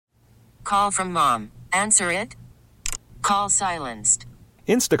call from mom. Answer it. Call silenced.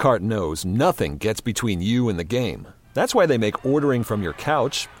 Instacart knows nothing gets between you and the game. That's why they make ordering from your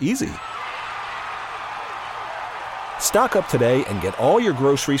couch easy. Stock up today and get all your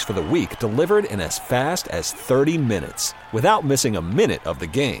groceries for the week delivered in as fast as 30 minutes without missing a minute of the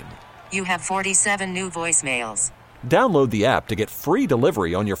game. You have 47 new voicemails. Download the app to get free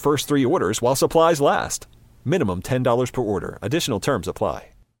delivery on your first 3 orders while supplies last. Minimum $10 per order. Additional terms apply.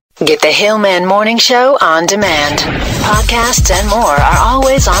 Get the Hillman Morning Show on demand. Podcasts and more are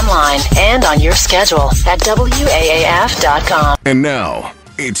always online and on your schedule at WAAF.com. And now,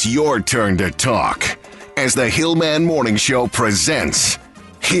 it's your turn to talk as the Hillman Morning Show presents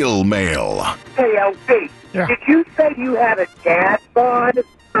Hill Mail. Hey, LP, Did you say you had a dad bod?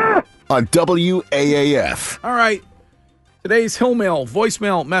 On WAAF. All right. Today's Hill Mail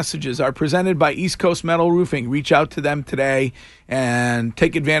voicemail messages are presented by East Coast Metal Roofing. Reach out to them today and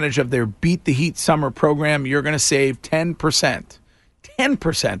take advantage of their Beat the Heat summer program. You're going to save 10%.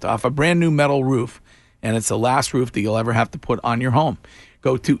 10% off a brand new metal roof. And it's the last roof that you'll ever have to put on your home.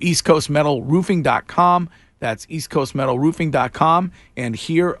 Go to eastcoastmetalroofing.com. That's eastcoastmetalroofing.com. And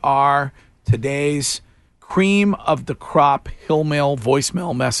here are today's cream of the crop Hill Mail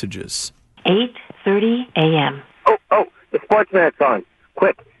voicemail messages. 8:30 a.m. Oh, the Sportsman's on.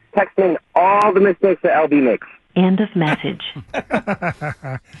 Quick, text in all the mistakes that LB makes. End of message.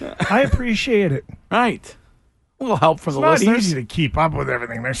 I appreciate it. Right. A little help from It's the not listeners. easy to keep up with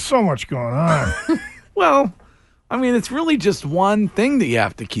everything. There's so much going on. Well, I mean, it's really just one thing that you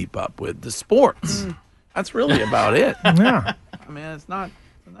have to keep up with, the sports. That's really about it. Yeah. I mean, it's not...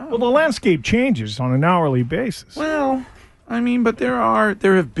 No. Well, the landscape changes on an hourly basis. Well, I mean, but there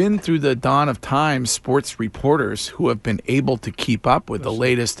have been through the dawn of time sports reporters who have been able to keep up with the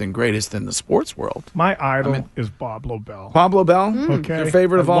latest and greatest in the sports world. My idol is Bob Lobel. Bob Lobel? Okay. Your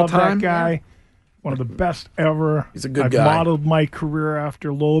favorite of I all love time? That guy. One of the best ever. He's a good I've guy. modeled my career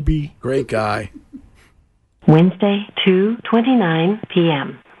after Lobie. Great guy. Wednesday, 2:29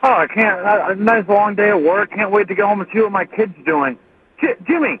 p.m. Oh, I can't. A nice long day at work. Can't wait to get home and see what my kid's doing.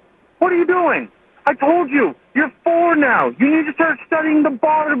 Jimmy, what are you doing? I told you, you're 4 now. You need to start studying the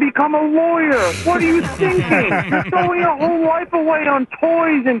bar to become a lawyer. What are you thinking? You're throwing your whole life away on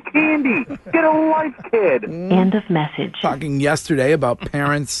toys and candy. Get a life, kid. End of message. Talking yesterday about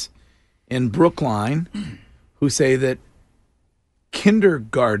parents in Brookline who say that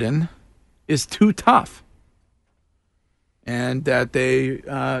kindergarten is too tough and that they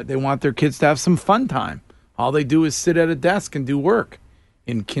want their kids to have some fun time. All they do is sit at a desk and do work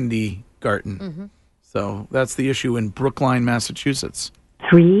in kindergarten. Mm-hmm. So that's the issue in Brookline, Massachusetts.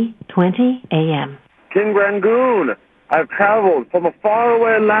 3:20 a.m. King Rangoon, I've traveled from a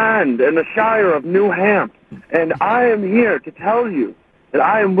faraway land in the Shire of New Hampshire, and I am here to tell you that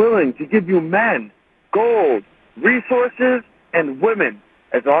I am willing to give you men, gold, resources, and women,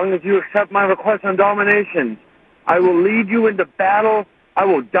 as long as you accept my request on domination. I will lead you into battle. I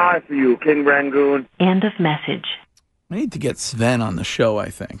will die for you, King Rangoon. End of message. I need to get Sven on the show, I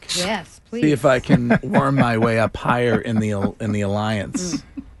think. Yes, please. See if I can worm my way up higher in the alliance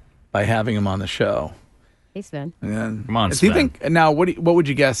by having him on the show. Hey, Sven. And Come on, do Sven. you think now? What would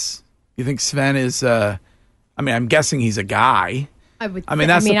you guess? You think Sven is? I mean, I'm guessing he's a guy. I mean,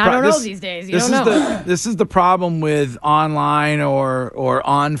 that's the I pro- don't know this- these days. You This don't is know. this is the problem with online or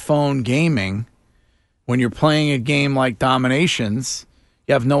on phone gaming. When you're playing a game like Dominations,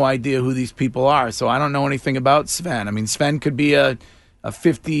 you have no idea who these people are. So I don't know anything about Sven. I mean, Sven could be a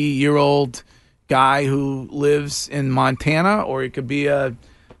 50-year-old guy who lives in Montana, or he could be a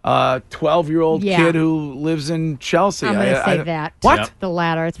 12-year-old Yeah. kid who lives in Chelsea. I'm going to say I- that. What? Yep. The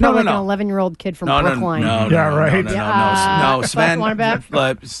latter. It's No, probably no, like an no. 11-year-old kid from No, Brookline. no, Yeah, right. no. Thoughts, want to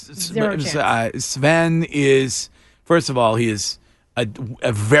bet? Zero chance. Sven is, first of all, he is a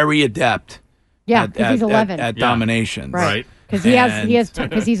very adept. Yeah, at, because he's at- 11. at Yeah. dominations. Right. Because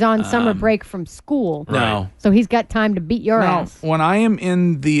because he's on summer break from school. No. So he's got time to beat your Now, ass. when I am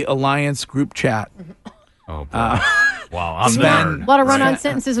in the Alliance group chat, Oh, boy. Wow, I'm the Sven- nerd. A lot of run-on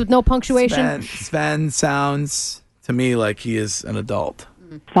sentences with no punctuation. Sven sounds to me like he is an adult.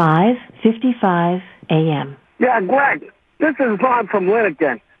 5:55 a.m. Yeah, Greg, this is Bob from Lynn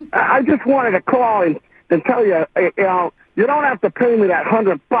again. I just wanted to call and tell you, you don't have to pay me that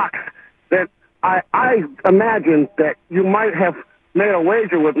 $100 that I imagine that you might have made a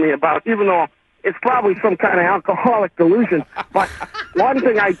wager with me about, even though it's probably some kind of alcoholic delusion. But one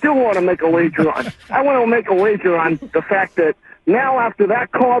thing I do want to make a wager on, I want to make a wager on the fact that now after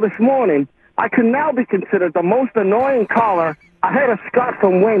that call this morning, I can now be considered the most annoying caller ahead of Scott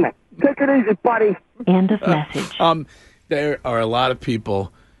from Weymouth. Take it easy, buddy. End of message. There are a lot of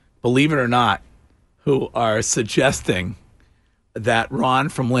people believe it or not, who are suggesting that Ron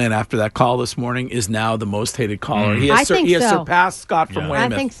from Lynn, after that call this morning, is now the most hated caller. He has, I think so. surpassed Scott from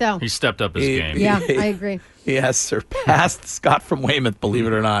Weymouth. I think so. He stepped up his game. Yeah, I agree. He has surpassed Scott from Weymouth, believe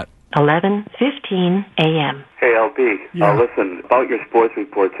it or not. 11:15 a.m. Hey, LB. Yeah. Listen, about your sports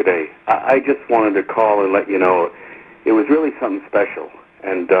report today, I just wanted to call and let you know it was really something special,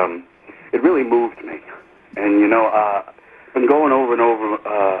 and it really moved me. And, I've been going over and over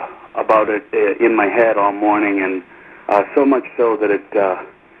about it in my head all morning, and so much so that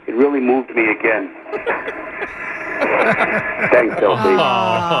it really moved me again. Thanks,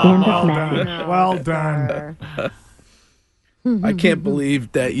 LB. End of message. Well done. I can't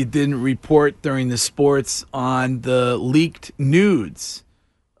believe that you didn't report during the sports on the leaked nudes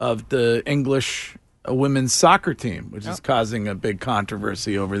of the English women's soccer team, which is causing a big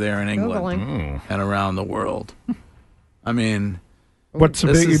controversy over there in England and around the world. I mean, What's the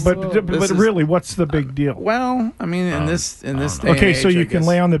this big? is- But this is- really, what's the big deal? well, I mean, in this day and Okay, so age, you I can guess-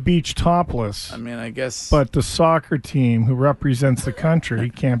 lay on the beach topless, I mean, I guess. but the soccer team who represents the country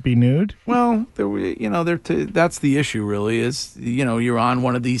can't be nude. Well, that's the issue. Really, is you're on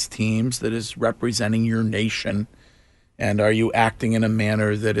one of these teams that is representing your nation, and are you acting in a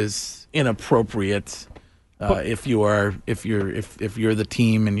manner that is inappropriate? If you're the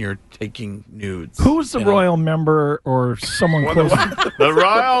team and you're taking nudes, Who's the royal member or someone close? The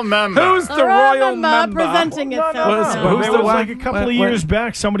royal member. Who's the royal member? Presenting itself. Who's There the was one? like a couple of years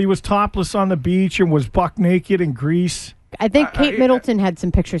back, somebody was topless on the beach and was buck naked in Greece. I think Kate Middleton had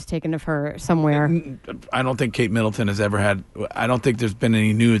some pictures taken of her somewhere. I don't think Kate Middleton has ever had. I don't think there's been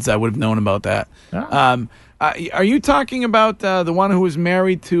any nudes. I would have known about that. Are you talking about the one who was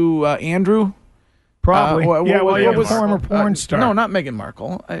married to Andrew? Probably. What was former porn star. No, not Meghan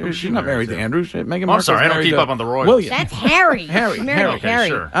Markle. She's not married to Andrew. Meghan I'm Markle's sorry, I don't married keep to up on the royals. William. That's Harry. Harry. She married Okay, Harry.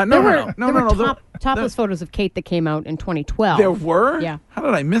 sure. There No. were topless photos of Kate that came out in 2012. There were? Yeah. How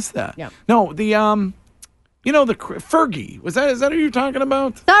did I miss that? Yeah. No, the the Fergie. Is that who you're talking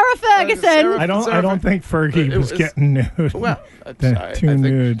about? Sarah Ferguson. Sarah- I don't think Fergie It was was- getting nude. Well, Too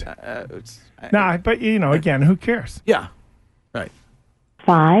nude. Nah. Nah, but again, who cares? Yeah. Right.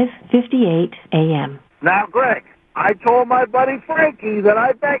 5:58 a.m. Now, Greg, I told my buddy Frankie that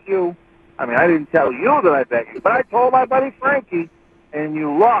I bet you. I mean, I didn't tell you that I bet you, but I told my buddy Frankie, and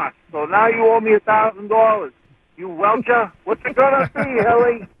you lost. So now you owe me $1,000. You welcher. What's it gonna be,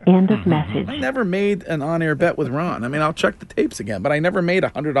 Hilly? End of message. I never made an on-air bet with Ron. I mean, I'll check the tapes again, but I never made a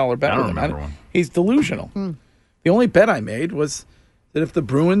 $100 bet I with don't him. remember one. He's delusional. The only bet I made was that if the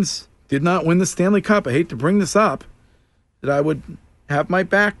Bruins did not win the Stanley Cup, I hate to bring this up, that I would have my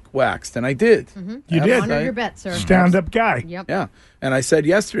back waxed, and I did. You did. Honor your bet, sir. Stand-up guy. Yep. Yeah, and I said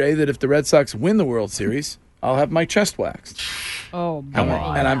yesterday that if the Red Sox win the World Series, I'll have my chest waxed. Oh, boy.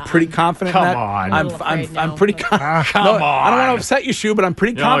 And I'm pretty confident in Come that. on. I'm a little afraid I'm now, pretty but- confident. Come I don't on. want to upset you, Shu, but I'm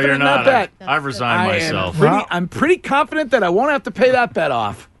pretty No, confident you're in not. that bet. I've resigned myself. I'm pretty confident that I won't have to pay that bet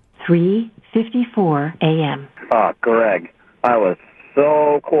off. 3:54 a.m. Greg, I was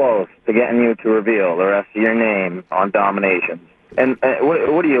so close to getting you to reveal the rest of your name on Dominations. And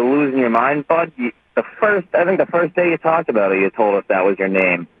what are you, losing your mind, bud? I think the first day you talked about it, you told us that was your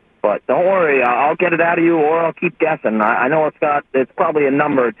name. But don't worry, I'll get it out of you, or I'll keep guessing. I know it's probably a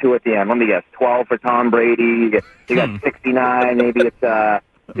number or two at the end. Let me guess, 12 for Tom Brady. You got 69. Maybe it's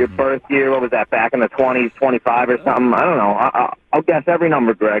your birth year. What was that? Back in the 20s, 25 or something. I don't know. I'll guess every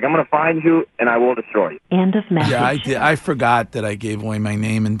number, Greg. I'm going to find you, and I will destroy you. End of message. Yeah, I did. I forgot that I gave away my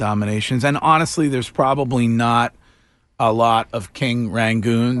name in Dominations, and honestly, there's probably not a lot of King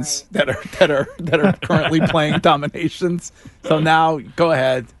Rangoons that are currently playing Dominations. So now, go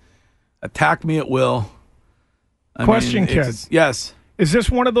ahead, attack me at will. Question, it's- Kid. Yes. Is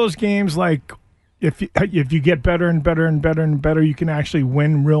this one of those games like if you get better and better and better and better, you can actually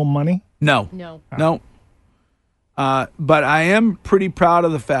win real money? No. No. But I am pretty proud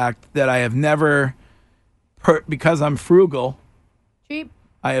of the fact that I have never, because I'm frugal, Cheap.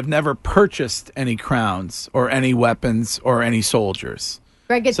 I have never purchased any crowns or any weapons or any soldiers.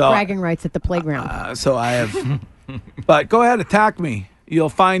 Greg gets So- bragging rights at the playground. So I have. But go ahead, attack me. You'll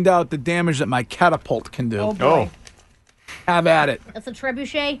find out the damage that my catapult can do. Oh, boy. Have at it. That's a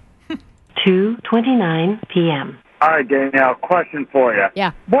trebuchet? 2:29 p.m. All right, Danielle, question for you.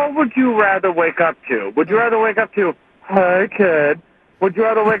 Yeah. What would you rather wake up to? Would you rather wake up to, hey, kid? Would you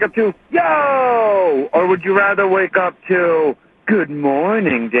rather wake up to, yo? Or would you rather wake up to, good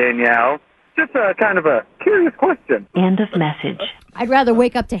morning, Danielle? Just a kind of a curious question. End of message. I'd rather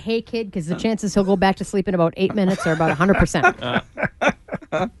wake up to hey kid because the chances he'll go back to sleep in about 8 minutes are about 100%.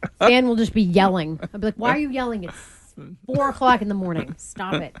 Stan will just be yelling. I'll be like, why are you yelling? It's 4 o'clock in the morning.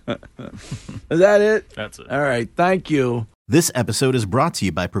 Stop it. Is that it? That's it. All right. Thank you. This episode is brought to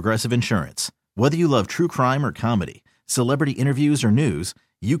you by Progressive Insurance. Whether you love true crime or comedy, celebrity interviews or news,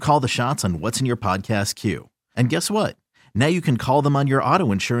 you call the shots on what's in your podcast queue. And guess what? Now you can call them on your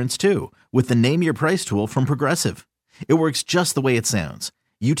auto insurance too with the Name Your Price tool from Progressive. It works just the way it sounds.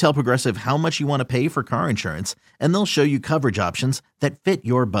 You tell Progressive how much you want to pay for car insurance, and they'll show you coverage options that fit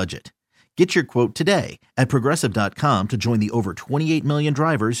your budget. Get your quote today at Progressive.com to join the over 28 million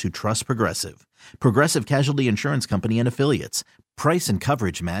drivers who trust Progressive. Progressive Casualty Insurance Company and Affiliates. Price and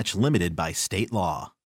coverage match limited by state law.